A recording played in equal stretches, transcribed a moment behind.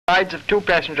Sides of 2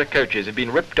 passenger coaches have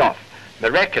been ripped off,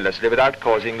 miraculously without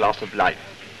causing loss of life.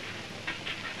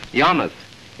 Yarmouth,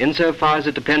 insofar as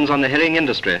it depends on the herring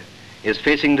industry, is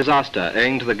facing disaster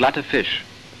owing to the glut of fish.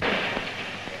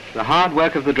 The hard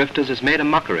work of the drifters is made a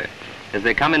mockery as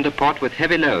they come into port with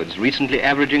heavy loads, recently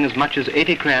averaging as much as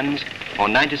 80 crans or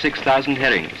 96,000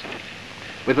 herrings.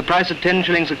 With the price of 10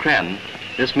 shillings a cran,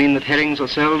 this means that herrings are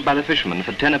sold by the fishermen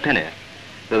for 10 a penny,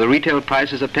 though the retail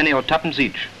price is a penny or 2pence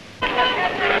each.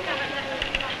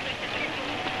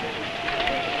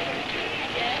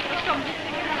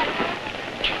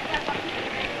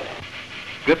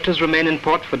 Drifters remain in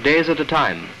port for days at a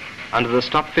time under the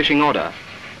stop fishing order,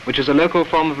 which is a local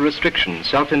form of restriction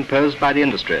self-imposed by the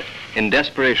industry in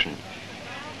desperation.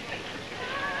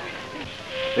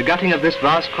 The gutting of this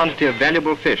vast quantity of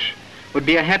valuable fish would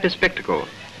be a happy spectacle,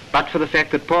 but for the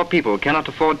fact that poor people cannot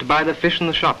afford to buy the fish in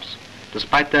the shops,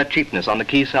 despite their cheapness on the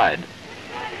quayside.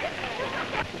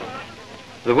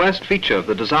 The worst feature of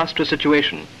the disastrous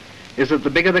situation is that the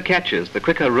bigger the catches, the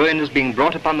quicker ruin is being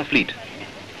brought upon the fleet.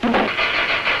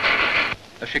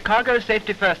 The Chicago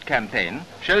Safety First campaign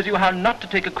shows you how not to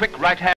take a quick right hand